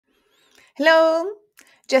Hello!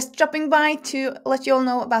 Just dropping by to let you all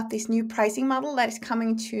know about this new pricing model that is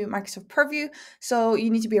coming to Microsoft Purview. So you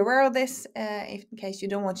need to be aware of this in case you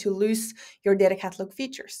don't want to lose your data catalog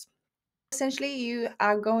features. Essentially, you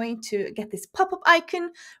are going to get this pop-up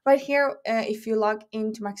icon right here if you log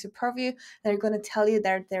into Microsoft Purview. They're going to tell you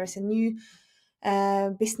that there's a new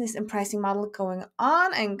business and pricing model going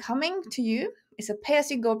on and coming to you. It's a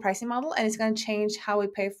pay-as-you-go pricing model, and it's going to change how we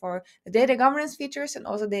pay for the data governance features and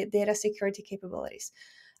also the data security capabilities.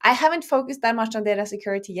 I haven't focused that much on data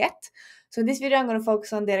security yet, so in this video I'm going to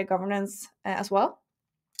focus on data governance as well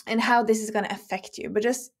and how this is going to affect you. But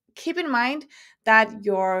just keep in mind that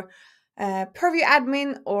your Purview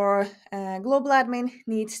admin or global admin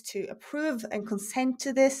needs to approve and consent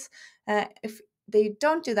to this. If they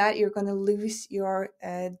don't do that, you're going to lose your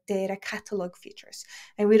data catalog features,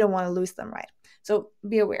 and we don't want to lose them, right? So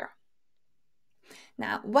be aware.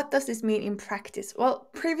 Now, what does this mean in practice? Well,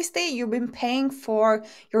 previously you've been paying for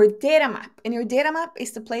your data map, and your data map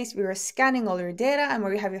is the place where you're scanning all your data and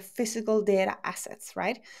where you have your physical data assets,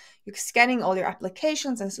 right? You're scanning all your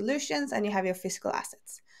applications and solutions, and you have your physical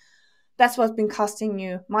assets. That's what's been costing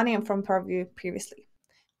you money and from Purview previously.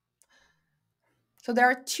 So there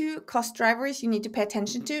are two cost drivers you need to pay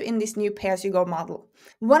attention to in this new pay-as-you-go model.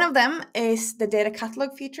 One of them is the data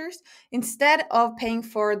catalog features. Instead of paying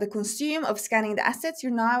for the consume of scanning the assets,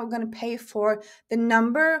 you're now going to pay for the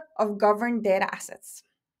number of governed data assets.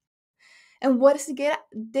 And what is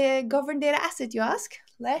the governed data asset, you ask?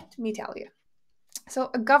 Let me tell you.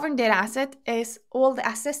 So a governed data asset is all the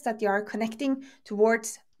assets that you are connecting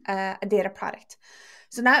towards a data product.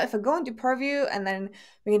 So now if I go into Purview and then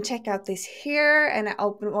we can check out this here and I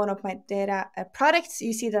open one of my data products,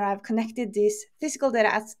 you see that I've connected these physical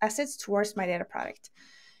data assets towards my data product.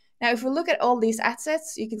 Now, if we look at all these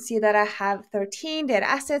assets, you can see that I have 13 data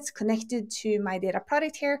assets connected to my data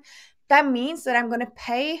product here. That means that I'm going to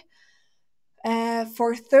pay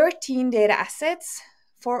for 13 data assets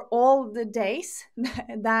for all the days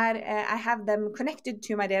that I have them connected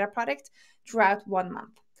to my data product throughout 1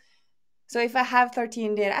 month. So if I have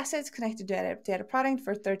 13 data assets connected to a data product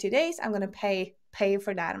for 30 days, I'm going to pay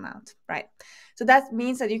for that amount, right? So that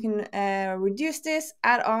means that you can reduce this,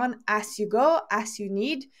 add on as you go, as you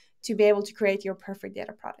need to be able to create your perfect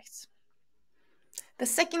data products. The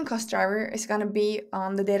second cost driver is going to be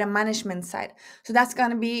on the data management side. So that's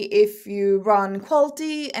going to be if you run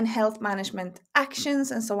quality and health management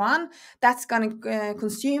actions and so on, that's going to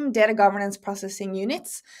consume data governance processing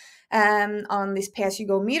units on these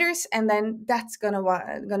pay-as-you-go meters, and then that's going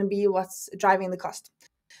to be what's driving the cost.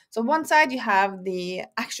 So one side you have the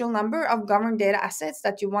actual number of governed data assets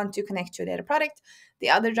that you want to connect to a data product. The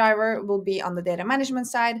other driver will be on the data management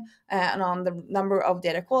side and on the number of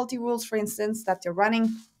data quality rules, for instance, that you're running,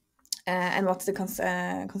 and what's the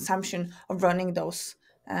consumption of running those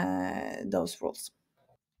rules.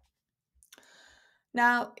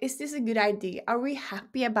 Now, is this a good idea? Are we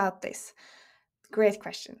happy about this? Great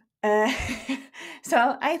question.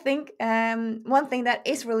 So I think one thing that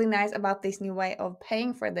is really nice about this new way of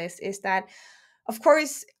paying for this is that, of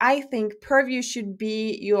course, I think Purview should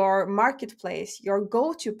be your marketplace, your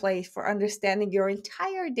go-to place for understanding your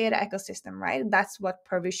entire data ecosystem, right? That's what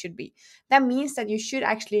Purview should be. That means that you should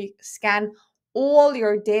actually scan all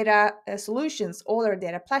your data solutions, all your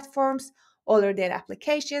data platforms, all your data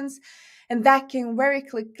applications, and that can very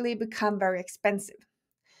quickly become very expensive.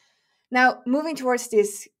 Now, moving towards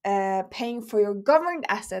this paying for your governed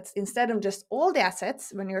assets instead of just all the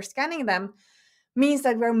assets when you're scanning them means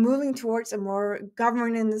that we're moving towards a more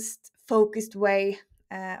governance focused way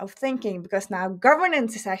of thinking, because now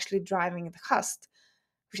governance is actually driving the cost,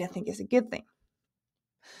 which I think is a good thing.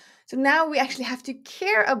 So now we actually have to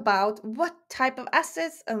care about what type of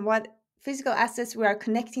assets and what physical assets we are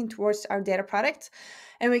connecting towards our data product.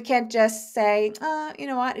 And we can't just say, you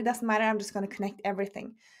know what, it doesn't matter, I'm just going to connect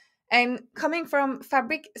everything. And coming from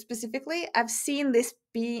Fabric specifically, I've seen this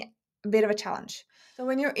be a bit of a challenge. So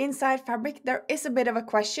when you're inside Fabric, there is a bit of a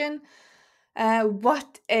question.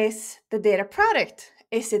 What is the data product?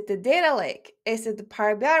 Is it the data lake? Is it the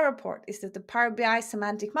Power BI report? Is it the Power BI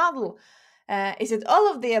semantic model? Is it all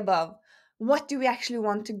of the above? What do we actually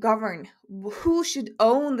want to govern? Who should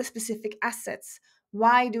own the specific assets?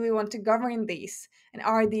 Why do we want to govern these? And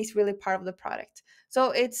are these really part of the product?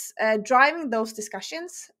 So it's driving those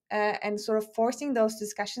discussions and sort of forcing those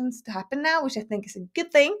discussions to happen now, which I think is a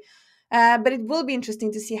good thing. But it will be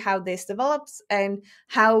interesting to see how this develops and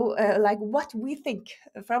how, what we think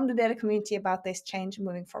from the data community about this change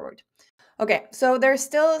moving forward. Okay, so there's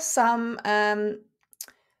still some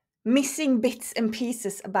missing bits and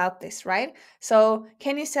pieces about this, right? So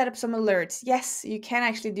can you set up some alerts? Yes, you can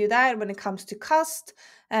actually do that when it comes to cost.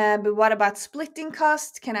 But what about splitting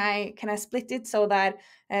cost? Can I split it so that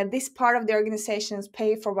this part of the organizations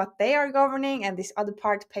pay for what they are governing, and this other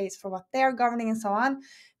part pays for what they are governing, and so on?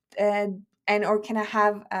 Uh, and or can I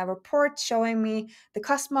have a report showing me the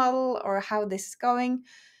cost model or how this is going?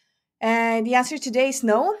 And the answer today is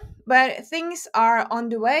no, but things are on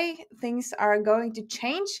the way, things are going to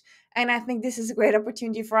change. And I think this is a great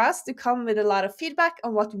opportunity for us to come with a lot of feedback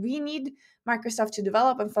on what we need Microsoft to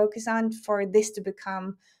develop and focus on for this to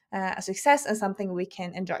become a success and something we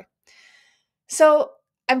can enjoy. So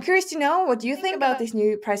I'm curious to know what you think about this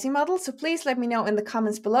new pricing model. So please let me know in the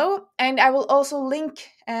comments below. And I will also link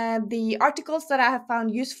the articles that I have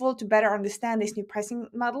found useful to better understand this new pricing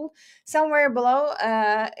model somewhere below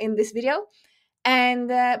in this video. And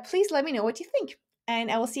please let me know what you think. And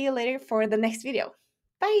I will see you later for the next video.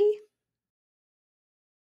 Bye!